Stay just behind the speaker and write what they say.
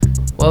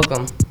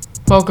Welcome.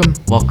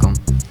 Welcome.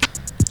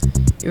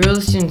 You're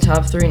listening to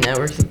Top 3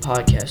 Network, the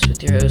podcast,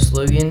 with your hosts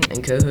Logan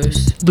and co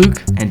hosts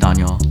Luke and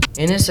Danyal.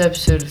 In this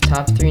episode of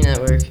Top 3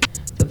 Network,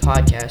 the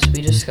podcast,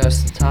 we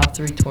discuss the top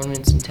 3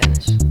 tournaments in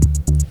tennis.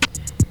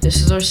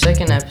 This is our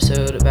second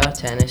episode about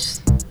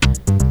tennis.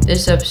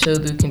 This episode,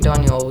 Luke and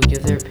Danyal will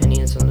give their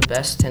opinions on the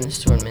best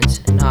tennis tournaments,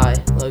 and I,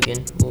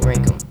 Logan, will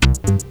rank them.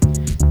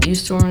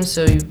 These tournaments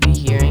that you'll be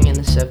hearing in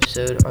this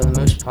episode are the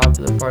most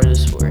popular part of the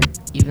sport.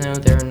 Even though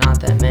there are not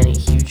that many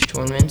huge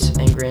tournaments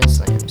and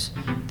grandslams,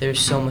 there's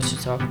so much to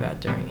talk about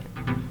during it.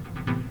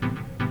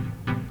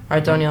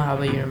 Alright, Danyal, how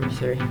about your number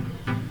 3?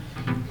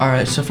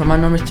 Alright, so for my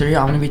number 3,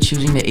 I'm going to be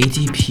choosing the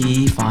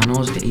ATP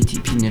Finals, the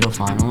ATP Nitto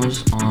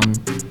Finals.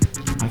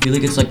 I feel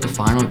like it's like the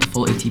final, the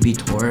full ATP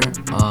tour,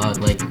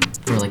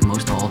 for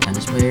most of all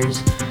tennis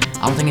players.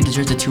 I don't think it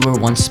deserves a 2 or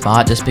 1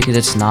 spot just because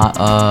it's not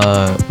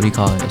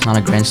it's not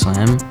a Grand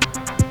Slam.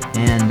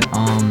 And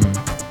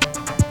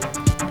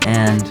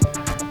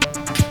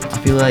I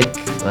feel like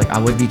I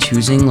would be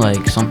choosing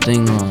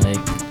something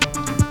like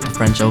the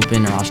French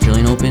Open or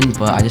Australian Open,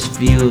 but I just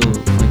feel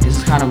like this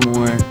is kind of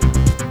more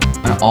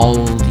an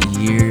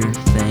all-year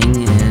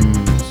thing, and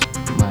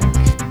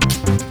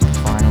the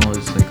final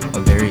is a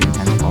very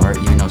intense part,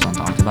 even though it's not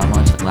talked about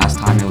much. Last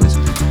time it was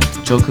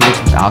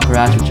Djokovic with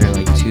Alcaraz, which are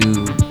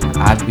two,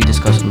 as we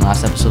discussed in the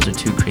last episodes, are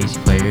 2 crazy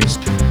players.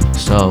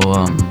 So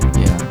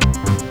yeah.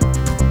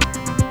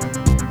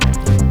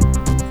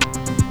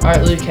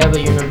 Alright, Luke, how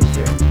about your number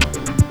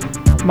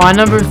 3? My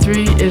number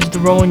 3 is the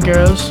Roland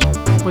Garros,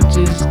 which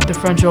is the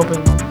French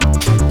Open.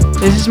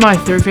 This is my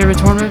third favorite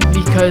tournament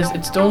because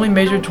it's the only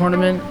major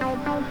tournament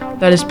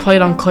that is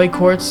played on clay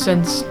courts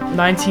since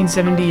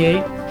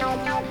 1978.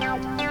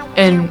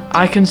 And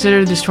I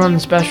consider this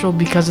tournament special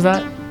because of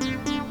that.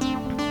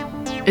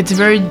 It's a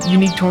very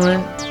unique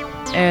tournament,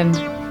 and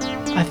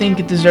I think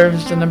it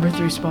deserves the number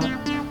 3 spot.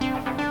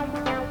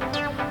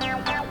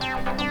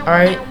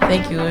 Alright,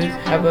 thank you, Luke.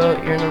 How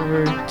about your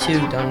number 2,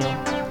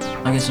 Danyal?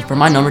 Okay, so for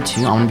my number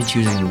 2, I'm gonna be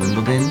choosing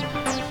Wimbledon,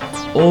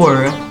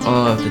 or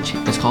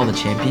it's called the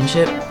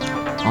Championship.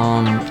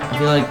 I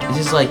feel like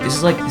this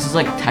is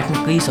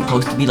technically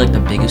supposed to be the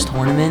biggest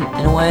tournament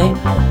in a way,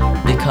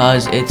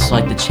 because it's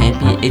the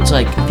champion. It's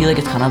I feel like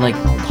it's kind of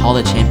called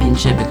a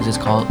championship because it's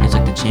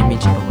the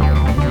championship of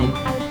everything.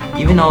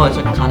 Even though it's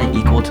kind of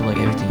equal to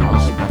everything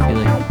else, I feel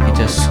like it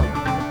just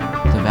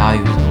the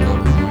value is a little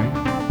bit more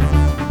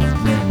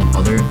than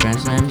other Grand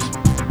Slams.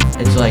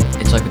 It's like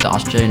with the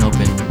Australian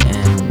Open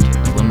and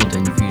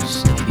Wimbledon. If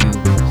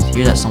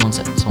you hear that someone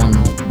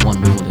won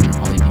Wimbledon, you'll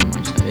probably be more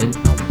excited.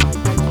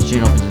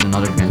 Australian Open is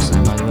another Grand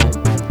Slam, by the way.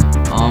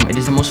 It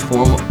is the most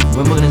formal.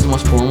 Wimbledon is the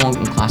most formal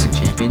and classic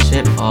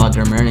championship.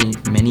 There are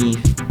many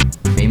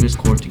famous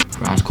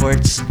grass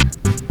courts.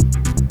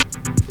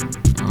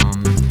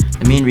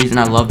 The main reason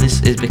I love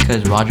this is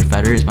because Roger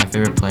Federer is my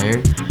favorite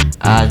player,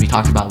 as we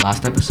talked about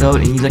last episode,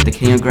 and he's the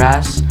king of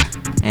grass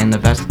and the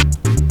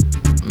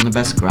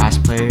best grass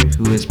player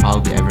who has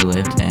probably ever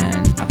lived.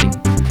 And I think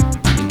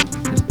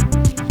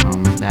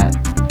that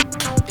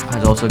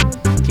has also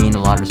gained a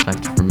lot of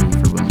respect for me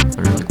for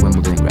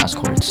Wimbledon and grass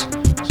courts. So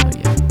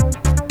yeah.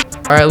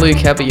 All right, Luke,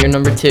 how about your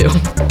number 2?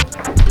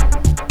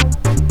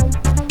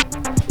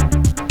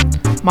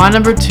 My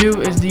number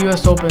 2 is the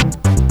U.S. Open.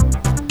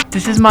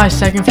 This is my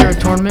second favorite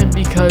tournament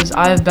because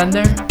I have been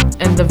there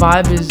and the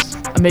vibe is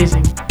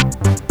amazing.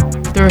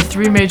 There are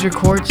 3 major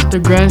courts: the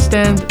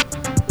Grandstand,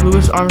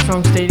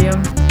 Armstrong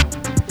Stadium,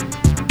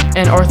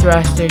 and Arthur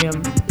Ashe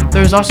Stadium.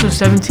 There's also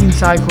 17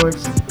 side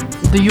courts.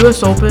 The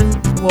U.S. Open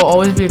will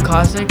always be a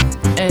classic,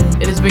 and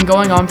it has been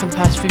going on for the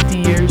past 50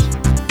 years.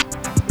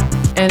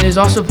 And it is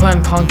also played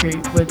on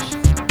concrete, which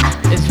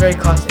is very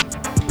classic.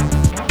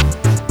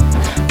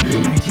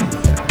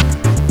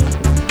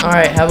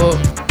 Alright, how about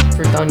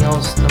for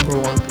Danyal's number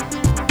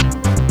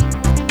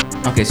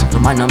 1? Okay, so for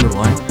my number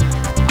 1,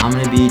 I'm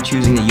going to be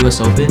choosing the U.S.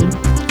 Open.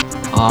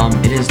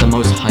 It is the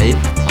most hype,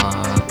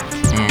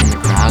 and the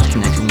crowd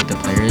connecting with the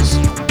players.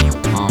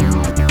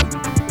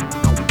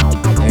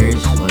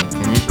 Players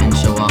finish and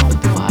show off the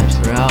vibes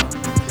throughout.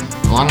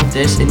 Along with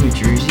this, in New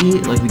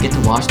Jersey, we get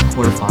to watch the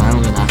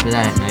quarterfinals, and after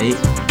that at night,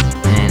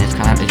 and it's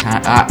kind of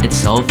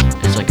itself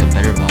is a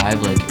better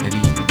vibe. If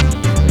you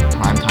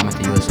prime time at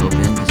the U.S. Open,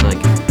 it's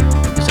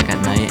at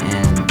night,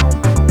 and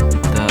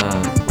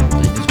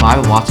this vibe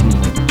of watching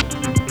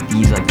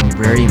these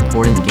very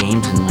important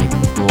games and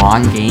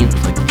long games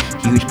with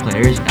huge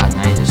players at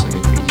night is just a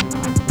crazy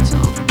vibe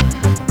itself.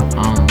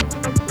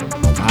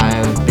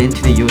 I've been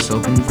to the U.S.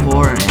 Open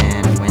before,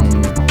 and when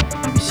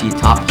you see a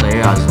top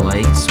player as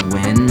likes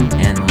win,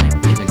 and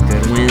it's a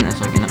good win,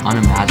 it's an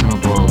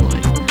unimaginable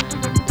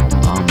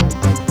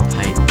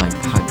hype by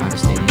the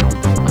stadium.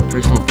 My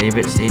personal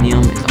favorite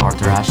stadium is the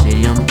Arthur Ashe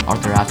Stadium.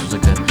 Arthur Ashe was a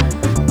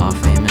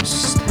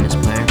famous tennis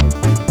player in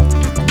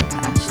the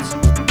past,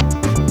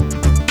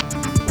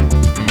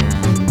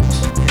 and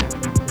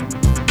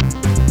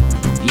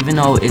yeah. Even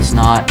though it's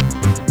not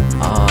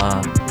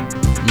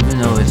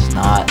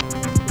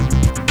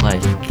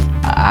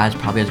as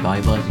probably as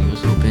valuable as the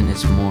U.S. Open,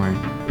 it's more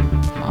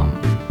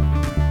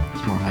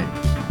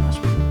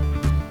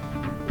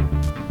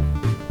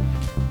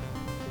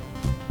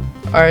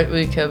Alright,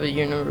 Luke, how about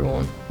your number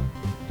 1?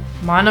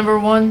 My number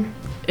 1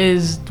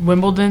 is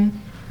Wimbledon.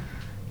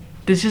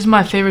 This is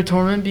my favorite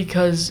tournament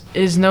because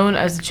it is known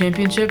as the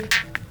championship,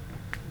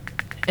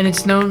 and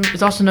it's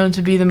also known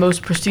to be the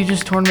most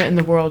prestigious tournament in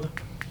the world.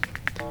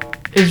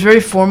 It is very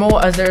formal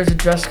as there is a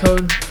dress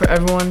code for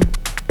everyone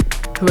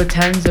who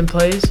attends and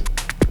plays.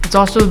 It's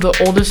also the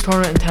oldest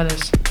tournament in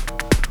tennis.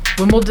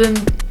 Wimbledon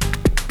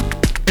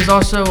is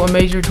also a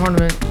major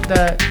tournament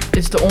that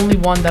it's the only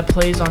one that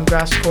plays on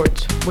grass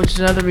courts, which is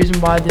another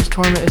reason why this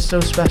tournament is so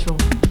special.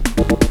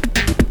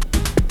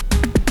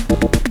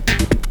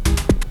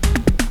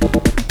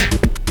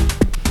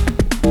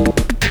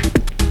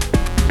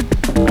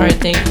 Alright,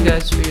 thank you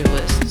guys for your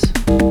lists.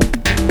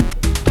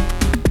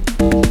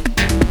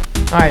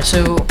 Alright,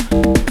 so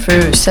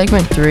for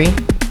segment 3,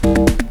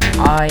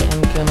 I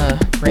am gonna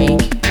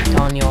rank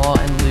Danyal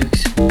and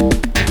Luke's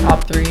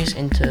top 3s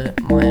into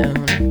my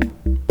own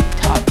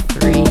top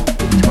 3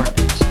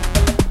 tournaments.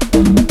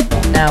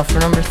 Now for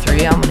number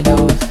 3, I'm gonna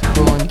go with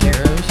Roland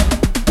Garros.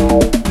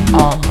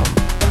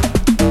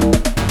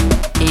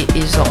 It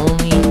is the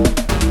only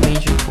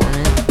major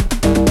tournament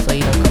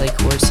played on clay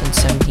courts since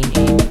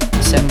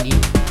 1770.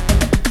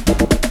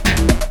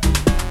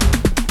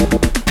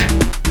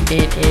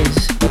 It is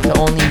the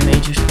only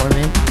major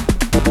tournament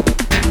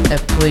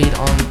that played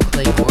on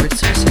clay courts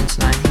since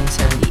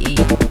 1978,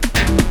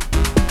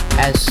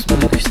 as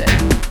Luke said,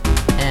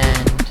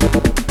 and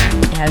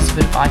it has a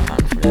bit of icon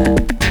for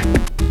that.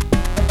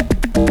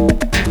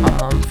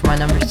 For my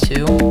number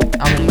 2,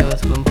 I'm gonna go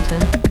with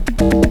Wimbledon.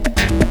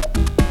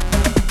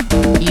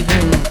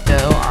 Even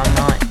though I'm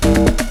not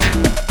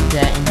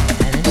that into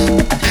tennis,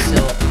 I've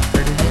still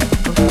heard of it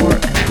before,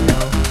 and I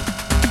know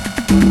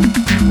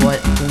what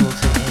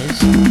Wimbledon is.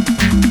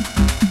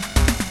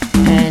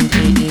 And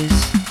it is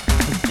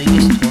the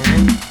biggest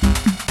tournament,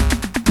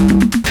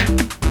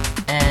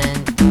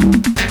 and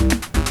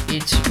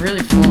it's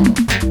really formal,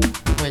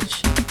 which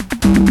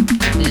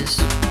is,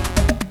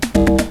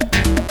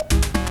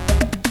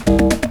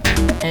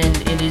 and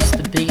it is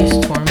the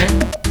biggest tournament,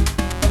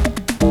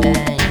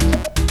 and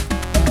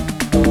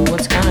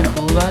what's kind of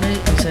cool about it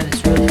is that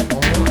it's really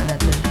formal and that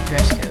there's a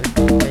dress code,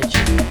 which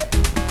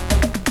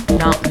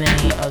not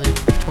many other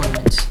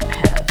tournaments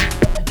have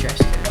a dress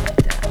code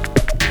like that.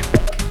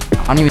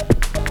 I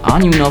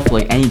don't even know if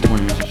like any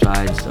tournaments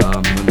besides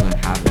Wimbledon